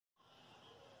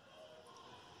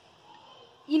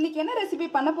இன்னைக்கு என்ன ரெசிபி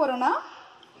பண்ண போறோம்னா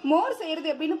மோர் செய்யறது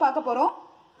எப்படின்னு பார்க்க போறோம்.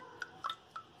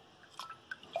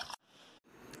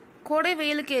 கோடை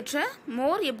வெயிலுக்கு ஏற்ற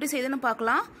மோர் எப்படி செய்யுதுன்னு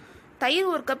பார்க்கலாம். தயிர்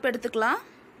 1 கப் எடுத்துக்கலாம்.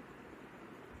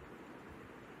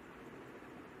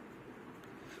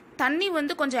 தண்ணி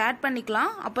கொஞ்சம் ஆட்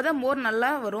பண்ணிக்கலாம். அப்பதான் மோர்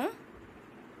நல்லா வரும்.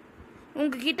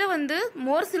 உங்ககிட்ட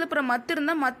மோர் சிலுப்புற மத்து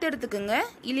இருந்தால் மத்து எடுத்துக்கோங்க.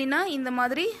 இல்லைன்னா இந்த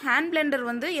மாதிரி ஹேண்ட் பிளெண்டர்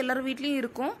எல்லார் வீட்லேயும்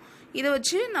இருக்கும். இதை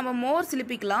வச்சு நம்ம மோர்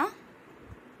சிலுப்பிக்கலாம்.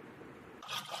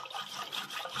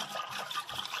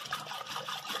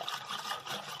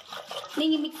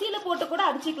 நீங்க மிக்ஸியில போட்டு கூட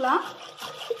அடிச்சுக்கலாம்.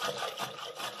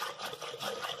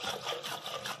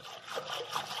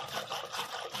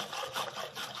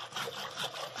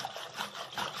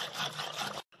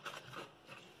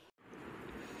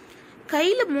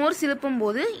 கையில மோர் சிலுப்பும்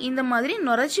போது இந்த மாதிரி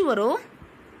நுரைச்சி வரும்.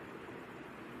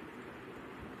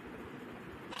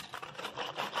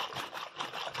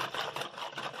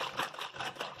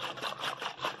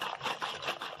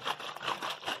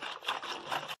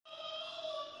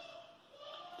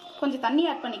 கொஞ்சம் தண்ணி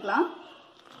ஆட் பண்ணிக்கலாம்.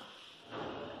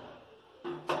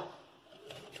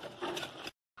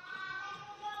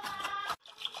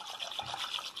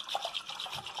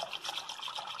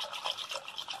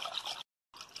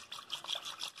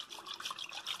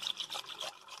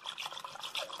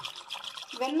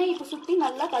 வெண்ணெய் இப்போ சுற்றி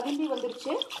நல்லா கதிம்பி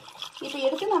வந்துருச்சு. இப்போ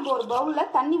எடுத்து நம்ம ஒரு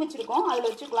பவுலில் தண்ணி வச்சுருக்கோம்,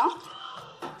 அதில் வச்சுக்கலாம்.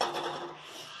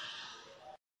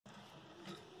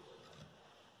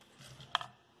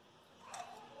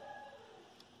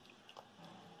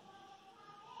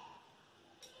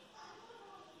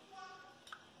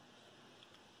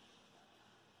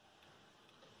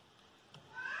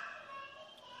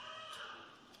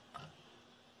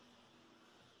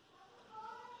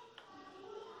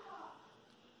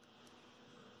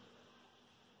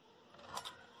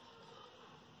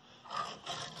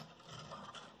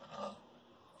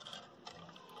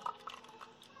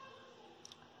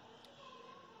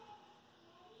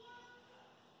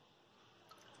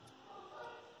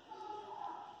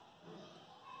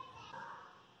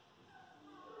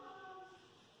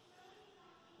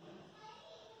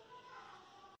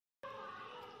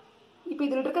 இப்போ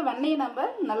இதில் இருக்க வெண்ணெயை நம்ம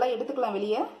நல்லா எடுத்துக்கலாம்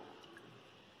வெளியே.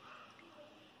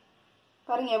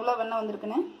 பாருங்க எவ்வளோ வெண்ணெய்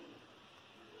வந்திருக்குன்னு.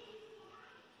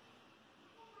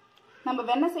 நம்ம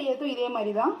வெண்ணெய் செய்யறதும் இதே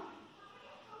மாதிரி தான்.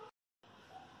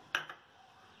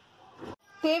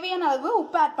 தேவையான அளவு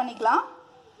உப்பு ஆட் பண்ணிக்கலாம்.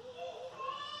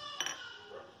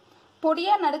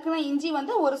 பொடியா நறுக்குன இஞ்சி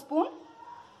 1 ஸ்பூன்,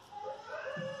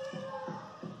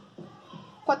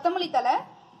 கொத்தமல்லி தழை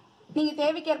நீங்க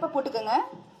தேவைக்கேற்ப போட்டுக்கோங்க.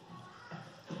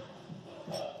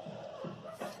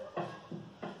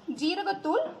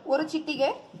 ஜீரகத்தூள் 1 சிட்டிகை,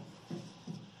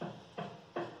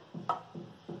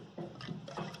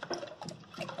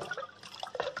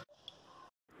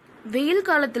 வெயில்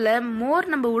காலத்துல மோர்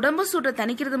நம்ம உடம்பு சூட்டை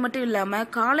தணிக்கிறது மட்டும் இல்லாம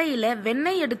காலையில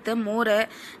வெண்ணெய் எடுத்த மோரை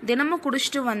தினமும்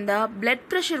குடிச்சிட்டு வந்தா பிளட்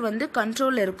பிரஷர்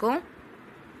கண்ட்ரோல்ல இருக்கும்.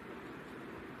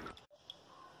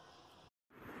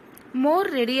 மோர்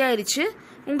ரெடி ஆயிருச்சு.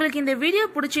 உங்களுக்கு இந்த வீடியோ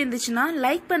பிடிச்சிருந்துச்சுன்னா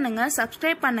லைக் பண்ணுங்க,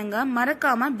 சப்ஸ்கிரைப் பண்ணுங்க,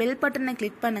 மறக்காம பெல் பட்டனை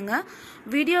கிளிக் பண்ணுங்க.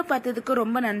 வீடியோ பார்த்ததுக்கு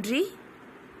ரொம்ப நன்றி.